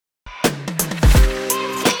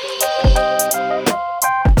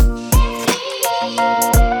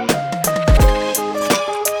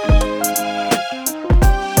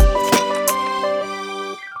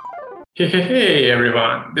Hey,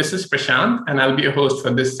 everyone. This is Prashant, and I'll be your host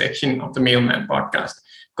for this section of the Mailman podcast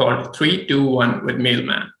called 321 with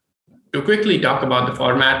Mailman. To quickly talk about the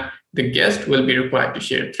format, the guest will be required to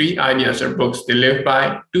share three ideas or books they live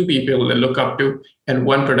by, two people they look up to, and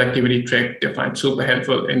one productivity trick they find super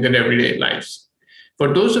helpful in their everyday lives.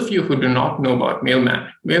 For those of you who do not know about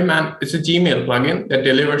Mailman, Mailman is a Gmail plugin that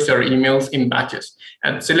delivers your emails in batches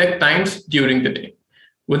at select times during the day.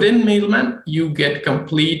 Within Mailman, you get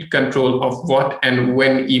complete control of what and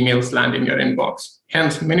when emails land in your inbox,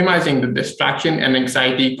 hence minimizing the distraction and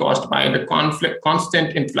anxiety caused by the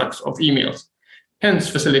constant influx of emails, hence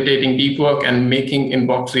facilitating deep work and making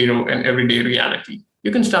inbox zero an everyday reality.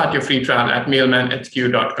 You can start your free trial at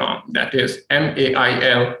mailmanhq.com. That is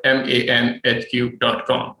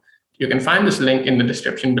mailmanhq.com. You can find this link in the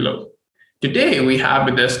description below. Today, we have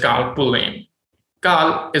with us Carl Pullein.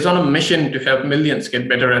 Carl is on a mission to help millions get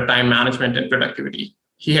better at time management and productivity.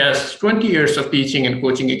 He has 20 years of teaching and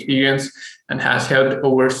coaching experience and has helped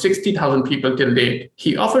over 60,000 people till date.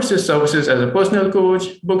 He offers his services as a personal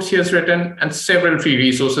coach, books he has written, and several free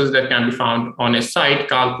resources that can be found on his site,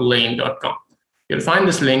 carlpullein.com. You'll find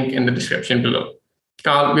this link in the description below.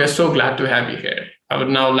 Carl, we are so glad to have you here. I would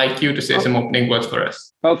now like you to say some opening words for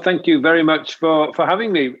us. Well, thank you very much for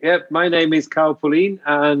having me. Yeah, my name is Carl Pullein,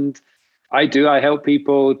 and I help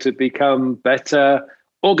people to become better,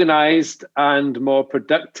 organized, and more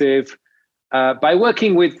productive by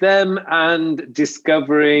working with them and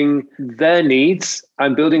discovering their needs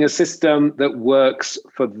and building a system that works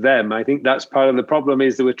for them. I think that's part of the problem,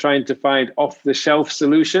 is that we're trying to find off-the-shelf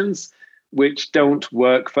solutions which don't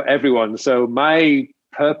work for everyone. So my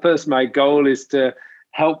purpose, my goal is to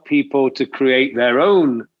help people to create their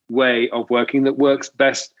own way of working that works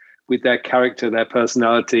best with their character, their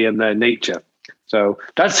personality, and their nature. So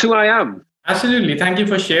that's who I am. Absolutely. Thank you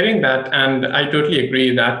for sharing that. And I totally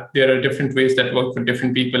agree that there are different ways that work for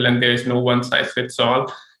different people, and there is no one size fits all,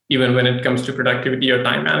 even when it comes to productivity or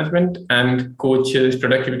time management. And coaches,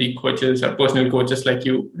 productivity coaches, or personal coaches like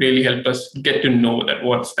you really help us get to know that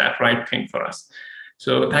what's that right thing for us.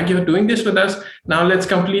 So thank you for doing this with us. Now let's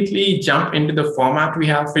completely jump into the format we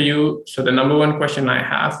have for you. So the number one question I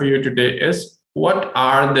have for you today is, what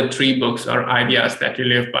are the three books or ideas that you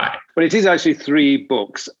live by? Well, it is actually three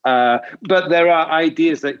books, but there are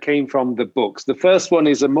ideas that came from the books. The first one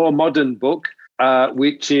is a more modern book,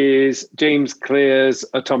 which is James Clear's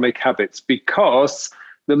Atomic Habits, because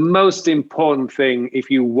the most important thing if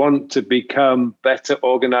you want to become better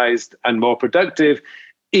organized and more productive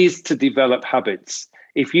is to develop habits.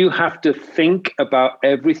 If you have to think about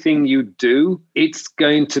everything you do, it's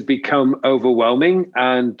going to become overwhelming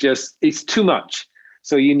and it's too much.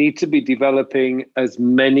 So you need to be developing as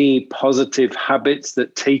many positive habits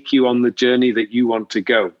that take you on the journey that you want to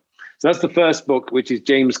go. So that's the first book, which is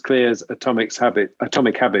James Clear's Atomic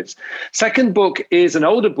Habits. Second book is an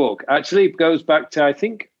older book. Actually, it goes back to, I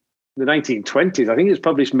think, the 1920s. I think it was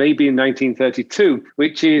published maybe in 1932,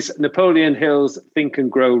 which is Napoleon Hill's Think and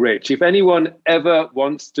Grow Rich. If anyone ever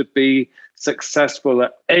wants to be successful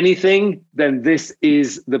at anything, then this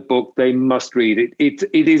is the book they must read. It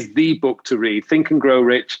is the book to read, Think and Grow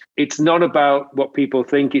Rich. It's not about what people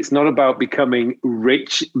think. It's not about becoming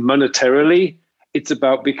rich monetarily. It's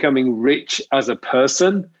about becoming rich as a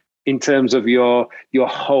person in terms of your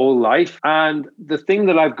whole life. And the thing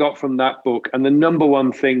that I've got from that book, and the number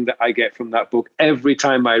one thing that I get from that book every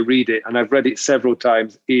time I read it, and I've read it several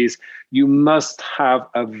times, is you must have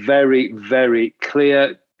a very, very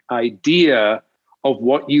clear idea of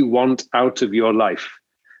what you want out of your life.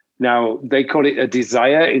 Now, they call it a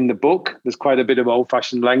desire in the book. There's quite a bit of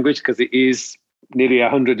old-fashioned language because it is nearly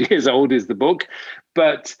 100 years old is the book.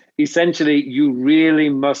 But essentially, you really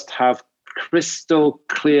must have crystal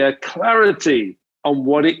clear clarity on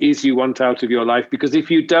what it is you want out of your life, because if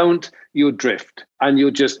you don't, you'll drift, and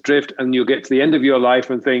you'll just drift, and you'll get to the end of your life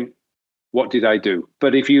and think, what did I do?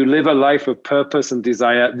 But if you live a life of purpose and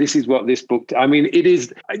desire, this is what this book,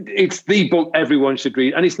 it's the book everyone should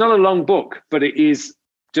read. And it's not a long book, but it is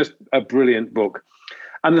just a brilliant book.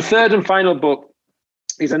 And the third and final book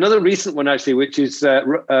is another recent one, actually, which is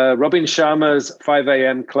Robin Sharma's 5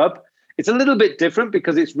 a.m. Club. It's a little bit different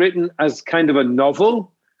because it's written as kind of a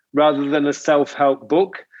novel rather than a self-help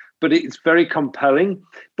book, but it's very compelling.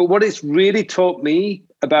 But what it's really taught me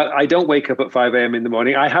about, I don't wake up at 5 a.m. in the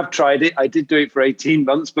morning. I have tried it. I did do it for 18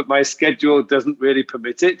 months, but my schedule doesn't really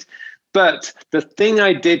permit it. But the thing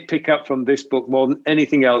I did pick up from this book more than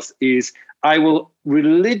anything else is I will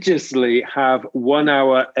religiously have 1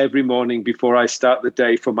 hour every morning before I start the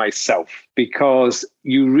day for myself, because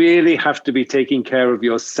you really have to be taking care of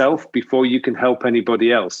yourself before you can help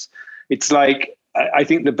anybody else. It's like I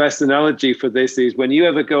think the best analogy for this is when you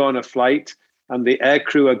ever go on a flight and the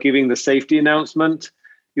aircrew are giving the safety announcement,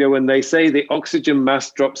 when they say the oxygen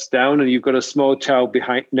mask drops down and you've got a small child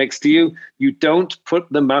next to you, you don't put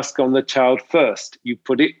the mask on the child first. You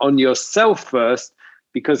put it on yourself first,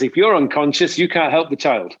 because if you're unconscious, you can't help the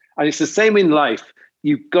child. And it's the same in life.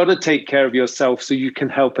 You've got to take care of yourself so you can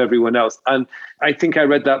help everyone else. And I think I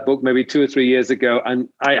read that book maybe 2 or 3 years ago. And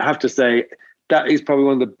I have to say, that is probably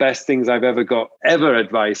one of the best things I've ever got,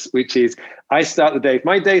 advice, which is I start the day. If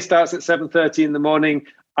my day starts at 7:30 in the morning,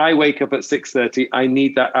 I wake up at 6:30. I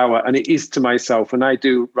need that hour. And it is to myself. And I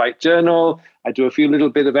do write journal. I do a few little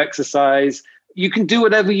bit of exercise. You can do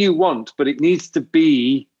whatever you want, but it needs to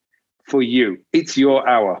be for you. It's your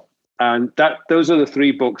hour. And those are the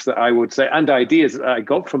 3 books that I would say, and ideas that I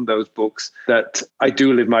got from those books that I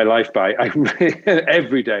do live my life by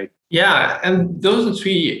every day. Yeah, and those are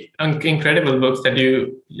 3 incredible books that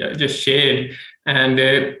you just shared. And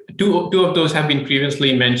two of those have been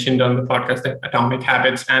previously mentioned on the podcast, Atomic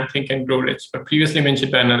Habits and Think and Grow Rich, but previously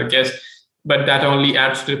mentioned by another guest. But that only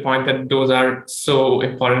adds to the point that those are so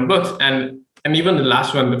important books. And even the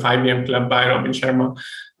last one, the 5 AM Club by Robin Sharma,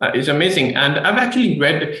 is amazing. And I've actually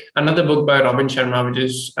read another book by Robin Sharma,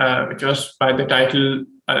 which was by the title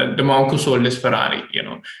The Monk Who Sold His Ferrari.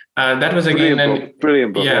 That was again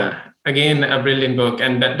brilliant book. Yeah, again a brilliant book,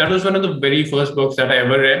 and that was one of the very first books that I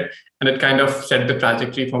ever read, and it kind of set the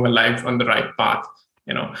trajectory for my life on the right path.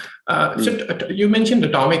 So you mentioned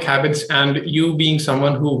Atomic Habits, and you being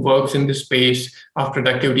someone who works in the space of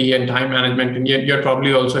productivity and time management, and yet you're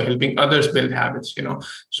probably also helping others build habits.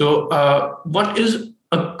 So what is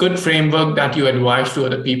a good framework that you advise to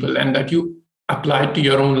other people and that you apply to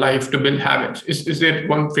your own life to build habits? Is there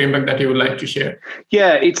one framework that you would like to share?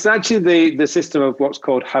 Yeah, it's actually the system of what's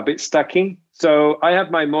called habit stacking. So I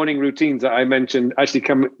have my morning routines that I mentioned actually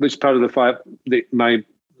which part of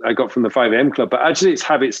I got from the 5 AM Club, but actually it's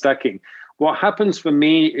habit stacking. What happens for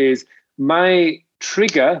me is my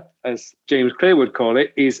trigger, as James Clear would call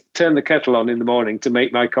it, is turn the kettle on in the morning to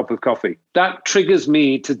make my cup of coffee. That triggers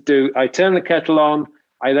me I turn the kettle on,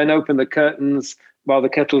 I then open the curtains while the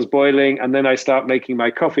kettle's boiling, and then I start making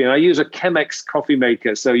my coffee. And I use a Chemex coffee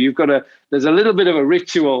maker. So there's a little bit of a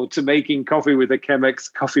ritual to making coffee with a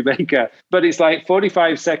Chemex coffee maker, but it's like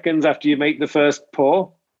 45 seconds after you make the first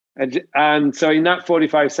pour. And so in that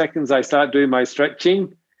 45 seconds, I start doing my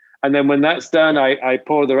stretching. And then when that's done, I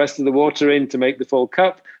pour the rest of the water in to make the full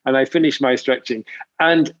cup, and I finish my stretching.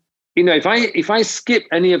 And if I skip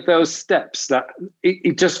any of those steps, that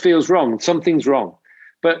it just feels wrong. Something's wrong.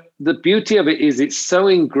 But the beauty of it is it's so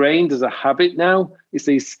ingrained as a habit now.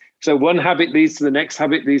 So one habit leads to the next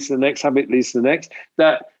habit, leads to the next habit, leads to the next,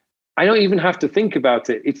 that I don't even have to think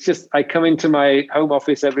about it. It's just I come into my home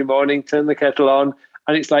office every morning, turn the kettle on,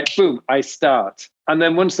 and it's like, boom, I start. And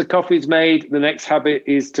then once the coffee's made, the next habit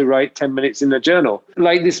is to write 10 minutes in a journal.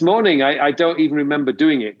 Like this morning, I don't even remember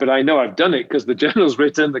doing it, but I know I've done it because the journal's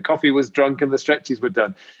written, the coffee was drunk, and the stretches were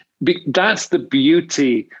done. That's the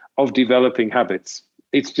beauty of developing habits.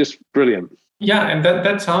 It's just brilliant. Yeah, and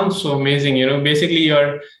that sounds so amazing. Basically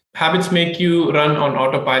your habits make you run on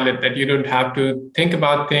autopilot, that you don't have to think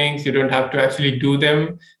about things, you don't have to actually do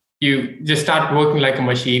them. You just start working like a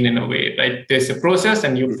machine in a way, right? There's a process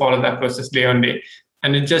and you follow that process day on day.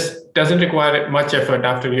 And it just doesn't require much effort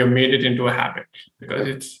after you've made it into a habit, because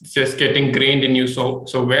it's just getting ingrained in you so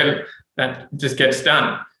well that it just gets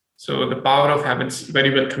done. So the power of habits,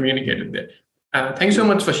 very well communicated there. Thanks so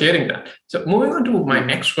much for sharing that. So moving on to my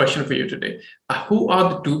next question for you today. Who are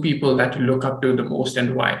the 2 people that you look up to the most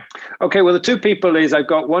and why? Okay, well, the 2 people is I've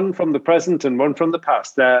got one from the present and one from the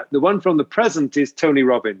past. The one from the present is Tony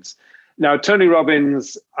Robbins. Now, Tony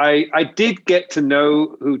Robbins, I did get to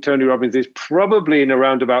know who Tony Robbins is probably in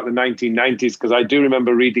around about the 1990s, because I do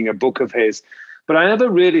remember reading a book of his. But I never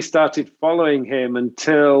really started following him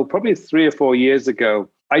until probably 3 or 4 years ago.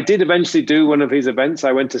 I did eventually do one of his events.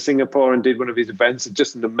 I went to Singapore and did one of his events. It's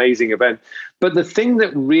just an amazing event. But the thing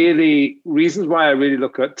that reasons why I really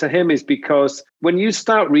look up to him is because when you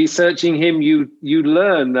start researching him, you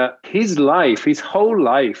learn that his whole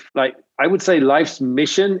life, like I would say life's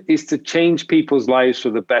mission is to change people's lives for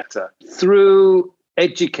the better through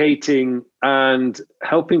educating and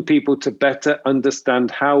helping people to better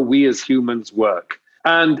understand how we as humans work.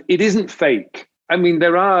 And it isn't fake.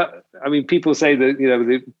 People say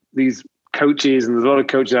that, these coaches, and there's a lot of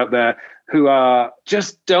coaches out there who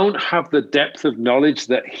just don't have the depth of knowledge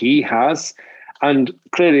that he has, and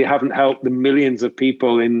clearly haven't helped the millions of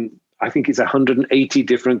people in, I think it's 180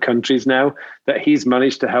 different countries now that he's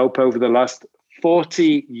managed to help over the last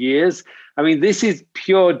 40 years. I mean, this is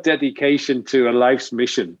pure dedication to a life's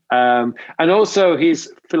mission. And also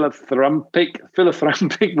his philanthropic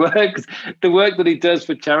work, the work that he does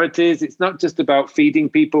for charities. It's not just about feeding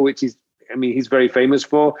people, which is, I mean, he's very famous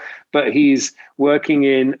for, but he's working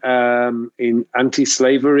in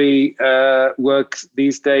anti-slavery work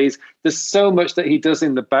these days. There's so much that he does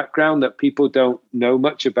in the background that people don't know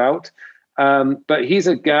much about. But he's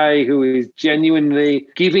a guy who is genuinely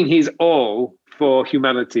giving his all for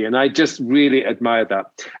humanity. And I just really admire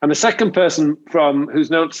that. And the second person who's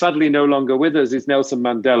sadly no longer with us is Nelson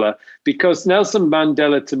Mandela, because Nelson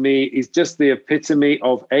Mandela to me is just the epitome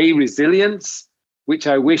of resilience, which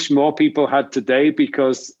I wish more people had today,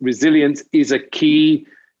 because resilience is a key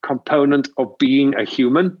component of being a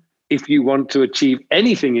human if you want to achieve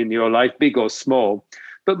anything in your life, big or small.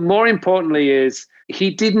 But more importantly is he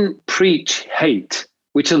didn't preach hate,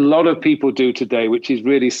 which a lot of people do today, which is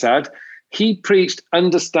really sad. He preached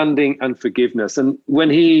understanding and forgiveness. And when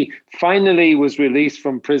he finally was released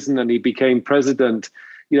from prison and he became president,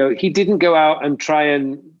 he didn't go out and try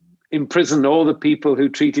and imprison all the people who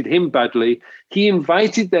treated him badly. He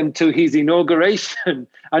invited them to his inauguration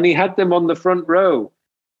and he had them on the front row.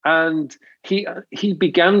 And he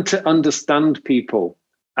began to understand people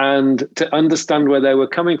and to understand where they were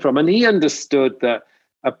coming from. And he understood that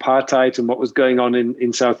apartheid and what was going on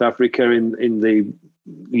in South Africa in the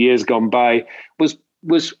years gone by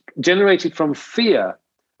was generated from fear.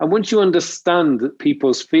 And once you understand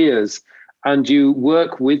people's fears and you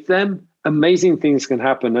work with them, amazing things can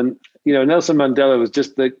happen. And, Nelson Mandela was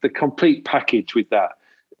just the complete package with that.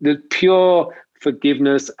 The pure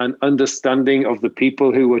forgiveness and understanding of the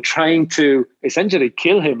people who were trying to essentially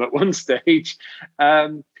kill him at one stage.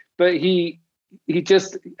 But he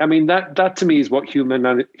just, I mean, that to me is what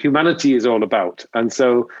humanity is all about. And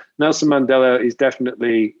so Nelson Mandela is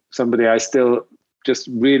definitely somebody I still just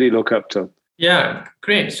really look up to. Yeah,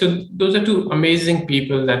 great. So those are two amazing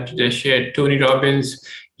people that you just shared. Tony Robbins,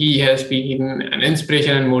 he has been an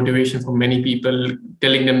inspiration and motivation for many people,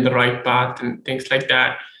 telling them the right path and things like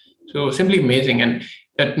that. So simply amazing. And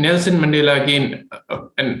that Nelson Mandela, again,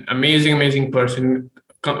 an amazing person.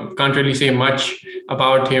 Can't really say much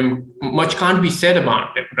about him. Much can't be said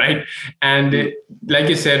about him, right? And like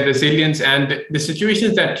you said, resilience and the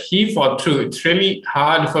situations that he fought through, it's really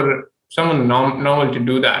hard for someone normal to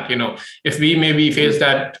do that. If we maybe face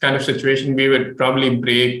that kind of situation, we would probably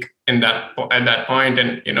break at that point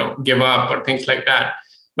and, give up or things like that.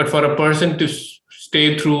 But for a person to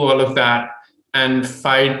stay through all of that and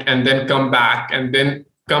fight and then come back, and then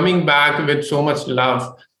coming back with so much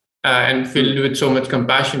love, and filled with so much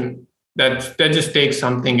compassion, that just takes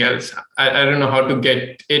something else. I don't know how to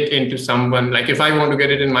get it into someone. Like if I want to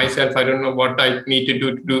get it in myself, I don't know what I need to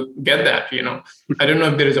do to get that. I don't know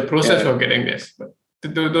if there is a process for getting this. But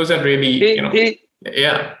those are really,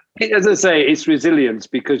 yeah. As I say, it's resilience,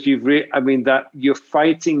 because that you're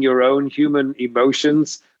fighting your own human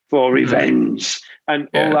emotions for revenge and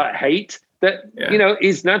all that hate that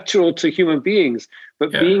is natural to human beings.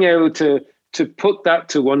 But being able to put that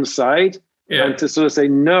to one side and to sort of say,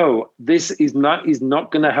 no, this is not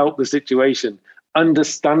going to help the situation.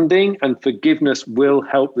 Understanding and forgiveness will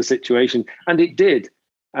help the situation. And it did.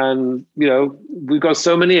 And, we've got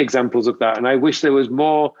so many examples of that. And I wish there was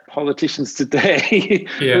more politicians today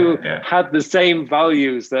who had the same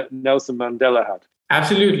values that Nelson Mandela had.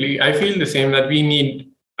 Absolutely. I feel the same, that we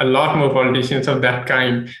need a lot more politicians of that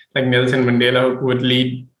kind, like Nelson Mandela, who would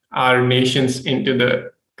lead our nations into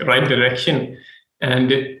the right direction. And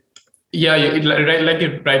like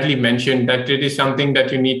you rightly mentioned, that it is something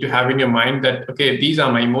that you need to have in your mind, that, okay, these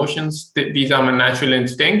are my emotions, these are my natural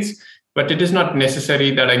instincts, but it is not necessary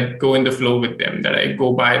that I go in the flow with them, that I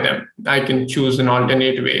go by them. I can choose an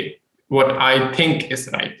alternate way, what I think is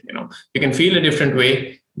right. You can feel a different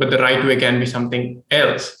way, but the right way can be something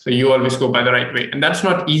else. So you always go by the right way. And that's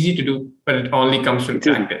not easy to do, but it only comes from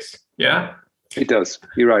practice. Yeah, it does.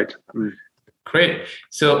 You're right. Great.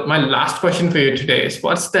 So my last question for you today is,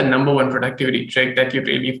 what's the number one productivity trick that you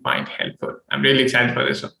really find helpful? I'm really excited for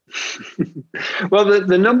this one. Well,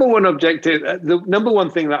 the number one objective, the number one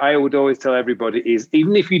thing that I would always tell everybody is,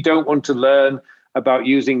 even if you don't want to learn about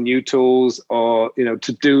using new tools or,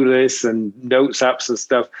 to-do lists and notes apps and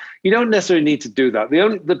stuff, you don't necessarily need to do that.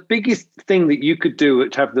 The biggest thing that you could do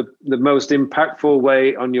to have the most impactful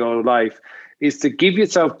way on your life is to give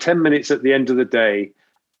yourself 10 minutes at the end of the day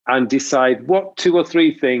and decide what 2 or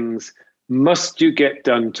 3 things must you get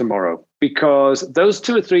done tomorrow, because those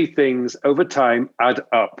 2 or 3 things over time add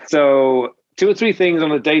up. So 2 or 3 things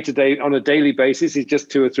on a daily basis is just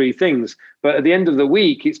 2 or 3 things. But at the end of the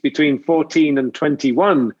week, it's between 14 and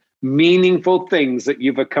 21 meaningful things that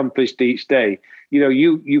you've accomplished each day.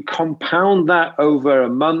 You compound that over a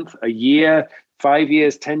month, a year, 5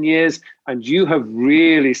 years, 10 years, and you have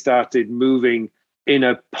really started moving in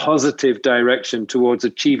a positive direction towards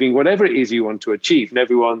achieving whatever it is you want to achieve. And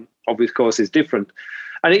everyone, of course, is different.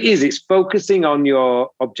 And it's focusing on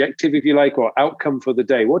your objective, if you like, or outcome for the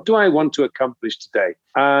day. What do I want to accomplish today?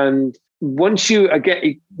 And once you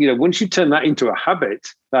turn that into a habit,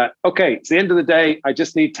 that, okay, it's the end of the day, I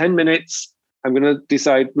just need 10 minutes. I'm going to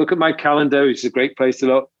decide, look at my calendar, which is a great place to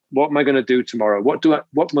look. What am I going to do tomorrow?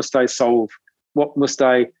 What must I solve? What must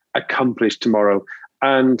I accomplish tomorrow?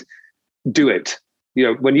 And do it.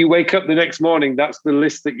 When you wake up the next morning, that's the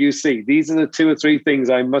list that you see. These are the 2 or 3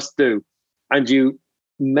 things I must do. And you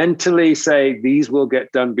mentally say, these will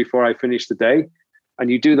get done before I finish the day. And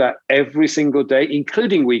you do that every single day,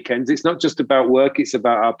 including weekends. It's not just about work, it's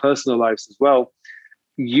about our personal lives as well.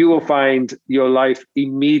 You will find your life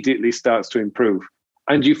immediately starts to improve.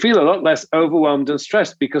 And you feel a lot less overwhelmed and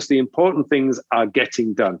stressed because the important things are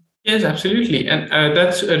getting done. Yes, absolutely. And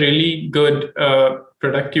that's a really good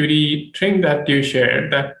productivity thing that you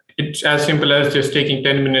shared, that it's as simple as just taking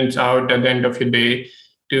 10 minutes out at the end of your day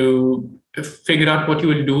to figure out what you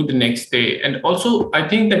will do the next day. And also, I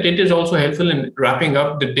think that it is also helpful in wrapping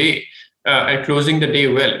up the day and closing the day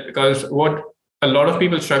well, because what a lot of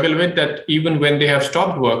people struggle with, that even when they have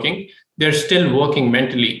stopped working, they're still working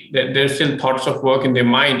mentally. There's still thoughts of work in their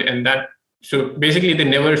mind, and so basically they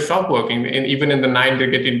never stop working. And even in the night, they're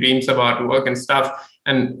getting dreams about work and stuff.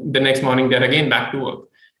 And the next morning, they're again back to work.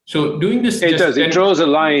 So doing this, it draws a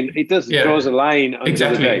line. It draws a line under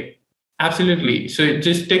the day. Absolutely. So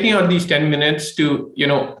just taking out these 10 minutes to,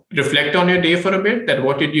 reflect on your day for a bit, that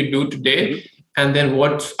what did you do today? Mm-hmm. And then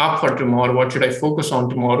what's up for tomorrow? What should I focus on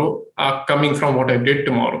tomorrow? Coming from what I did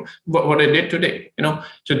tomorrow, what I did today,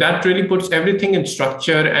 So that really puts everything in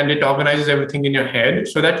structure, and it organizes everything in your head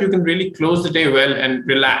so that you can really close the day well and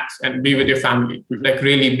relax and be with your family, like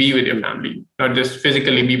really be with your family, not just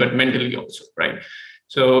physically be, but mentally also, right?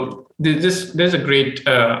 So there's a great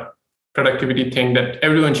productivity thing that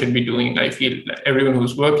everyone should be doing. I feel that everyone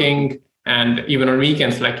who's working, and even on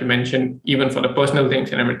weekends, like you mentioned, even for the personal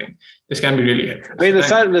things and everything, this can be really helpful. I mean,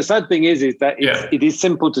 the sad thing is that it is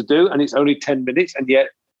simple to do, and it's only 10 minutes, and yet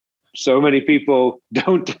so many people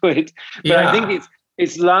don't do it. But I think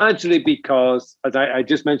it's largely because, as I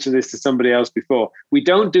just mentioned this to somebody else before, we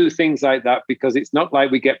don't do things like that because it's not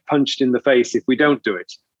like we get punched in the face if we don't do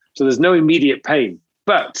it. So there's no immediate pain.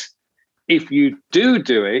 But if you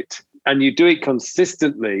do it, and you do it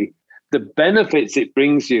consistently, the benefits it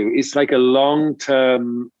brings you is like a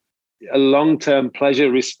long-term pleasure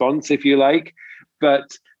response, if you like.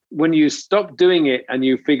 But when you stop doing it and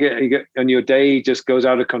you figure, and your day just goes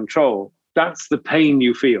out of control, that's the pain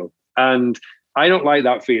you feel. And I don't like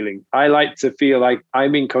that feeling. I like to feel like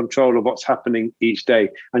I'm in control of what's happening each day.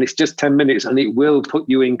 And it's just 10 minutes, and it will put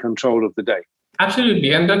you in control of the day.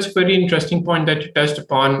 Absolutely. And that's a very interesting point that you touched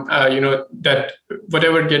upon, that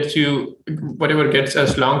whatever gets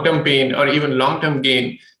us long-term pain or even long-term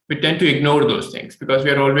gain, we tend to ignore those things because we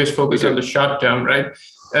are always focused on the short term, right?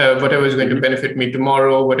 Whatever is going to benefit me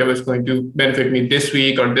tomorrow, whatever is going to benefit me this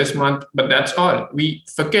week or this month, but that's all. We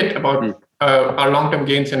forget about our long-term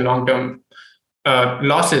gains and long-term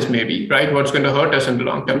losses, maybe, right? What's going to hurt us in the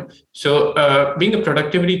long term. So being a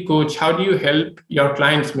productivity coach, how do you help your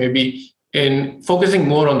clients maybe in focusing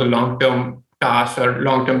more on the long-term tasks or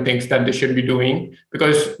long-term things that they should be doing,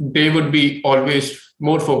 because they would be always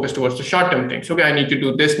more focused towards the short-term things. Okay, I need to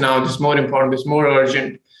do this now. This is more important. This is more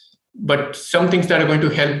urgent. But some things that are going to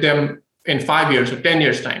help them in 5 years or 10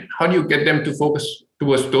 years time, how do you get them to focus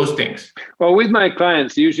towards those things? Well, with my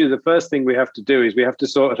clients, usually the first thing we have to do is we have to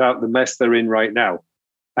sort out the mess they're in right now.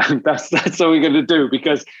 And that's what we're going to do,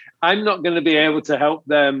 because I'm not going to be able to help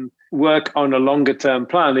them work on a longer term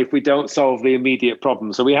plan if we don't solve the immediate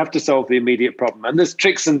problem. So we have to solve the immediate problem. And there's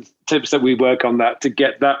tricks and tips that we work on that to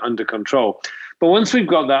get that under control. But once we've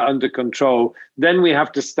got that under control, then we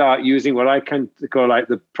have to start using what I can call like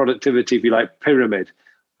the productivity, if you like, pyramid,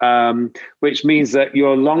 which means that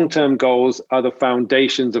your long-term goals are the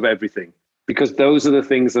foundations of everything, because those are the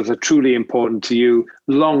things that are truly important to you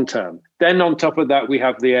long-term. Then on top of that, we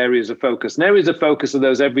have the areas of focus. And areas of focus are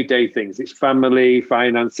those everyday things. It's family,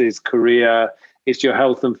 finances, career, it's your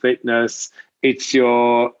health and fitness, it's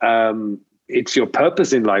your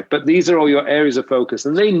purpose in life. But these are all your areas of focus,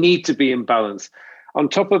 and they need to be in balance. On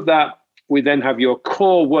top of that, we then have your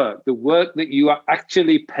core work, the work that you are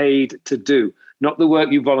actually paid to do, not the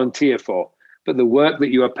work you volunteer for, but the work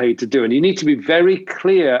that you are paid to do. And you need to be very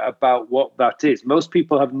clear about what that is. Most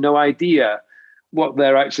people have no idea what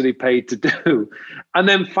they're actually paid to do. And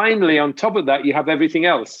then finally, on top of that, you have everything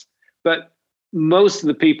else. But most of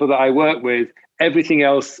the people that I work with, everything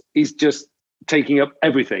else is just taking up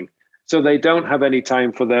everything. So they don't have any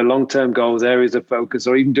time for their long-term goals, areas of focus,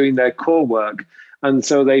 or even doing their core work. And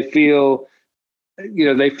so they feel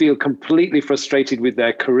completely frustrated with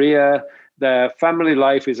their career. Their family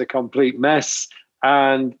life is a complete mess,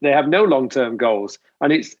 and they have no long-term goals.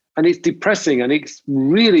 And it's depressing, and it's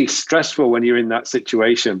really stressful when you're in that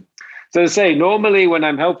situation. So to say, normally when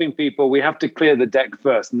I'm helping people, we have to clear the deck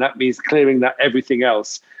first, and that means clearing that everything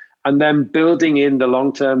else, and then building in the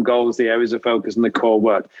long-term goals, the areas of focus, and the core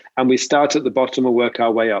work. And we start at the bottom and work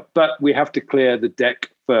our way up. But we have to clear the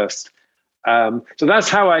deck first. So that's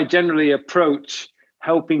how I generally approach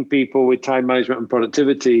helping people with time management and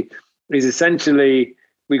productivity. Is essentially,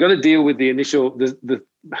 we got to deal with the initial,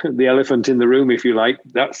 the elephant in the room, if you like.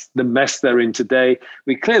 That's the mess they're in today.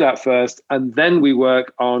 We clear that first, and then we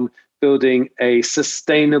work on building a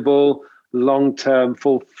sustainable, long-term,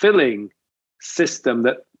 fulfilling system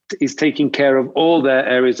that is taking care of all their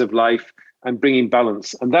areas of life and bringing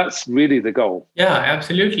balance. And that's really the goal. Yeah,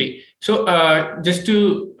 absolutely. So just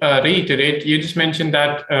to reiterate, you just mentioned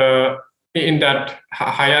that in that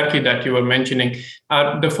hierarchy that you were mentioning,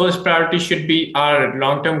 the first priority should be our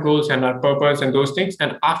long-term goals and our purpose and those things.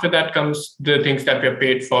 And after that comes the things that we're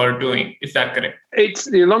paid for doing. Is that correct?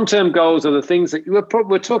 It's the long-term goals are the things that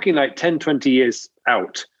we're talking like 10, 20 years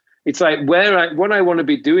out. It's like what I want to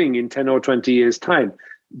be doing in 10 or 20 years time.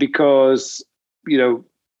 Because,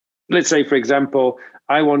 let's say, for example,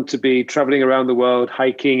 I want to be traveling around the world,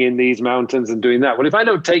 hiking in these mountains and doing that. Well, if I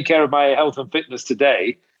don't take care of my health and fitness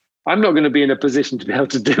today, I'm not going to be in a position to be able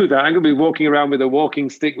to do that. I'm going to be walking around with a walking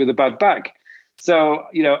stick with a bad back. So,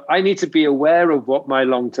 I need to be aware of what my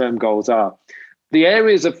long-term goals are. The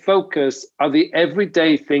areas of focus are the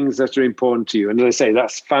everyday things that are important to you. And as I say,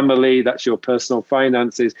 that's family, that's your personal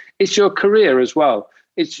finances. It's your career as well.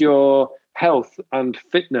 It's your health and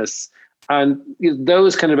fitness and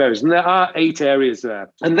those kind of areas. And there are 8 areas there.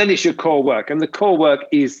 And then it's your core work. And the core work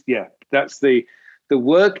is, that's the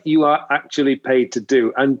work you are actually paid to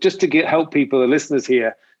do. And just to help people, the listeners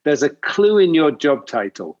here, there's a clue in your job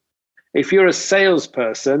title. If you're a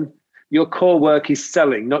salesperson, your core work is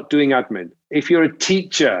selling, not doing admin. If you're a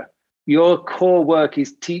teacher, your core work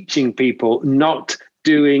is teaching people, not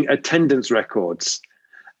doing attendance records.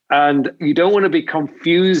 And you don't want to be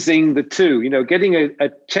confusing the two, getting a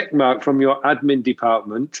check mark from your admin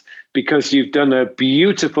department because you've done a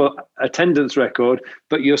beautiful attendance record,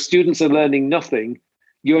 but your students are learning nothing.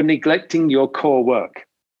 You're neglecting your core work.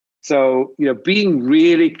 So, being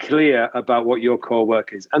really clear about what your core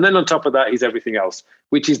work is. And then on top of that is everything else,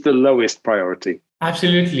 which is the lowest priority.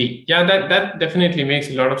 Absolutely. Yeah, that definitely makes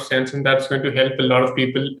a lot of sense. And that's going to help a lot of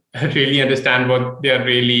people really understand what they are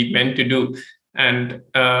really meant to do. And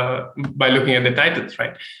by looking at the titles,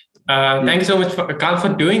 right? Thank you so much, Carl, for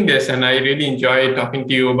doing this. And I really enjoyed talking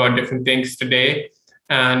to you about different things today,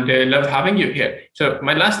 and love having you here. So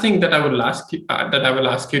my last thing that I will ask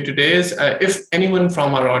you today is if anyone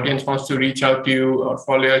from our audience wants to reach out to you or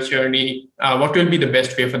follow your journey, what will be the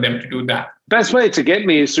best way for them to do that? Best way to get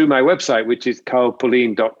me is through my website, which is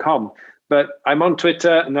carlpullein.com. But I'm on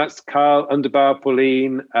Twitter, and that's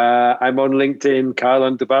Carl_Pullein. I'm on LinkedIn,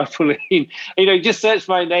 Carl_Pullein. Just search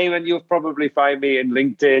my name and you'll probably find me in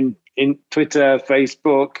LinkedIn, in Twitter,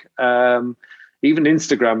 Facebook, even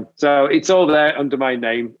Instagram. So it's all there under my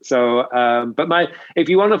name. So, if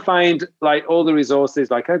you want to find like all the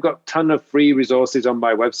resources, like I've got a ton of free resources on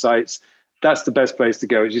my websites, that's the best place to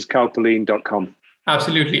go. It's just carlpullein.com.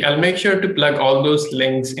 Absolutely. I'll make sure to plug all those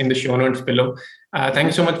links in the show notes below. Thank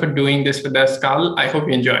you so much for doing this with us, Carl. I hope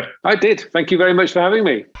you enjoyed. I did. Thank you very much for having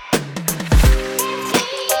me.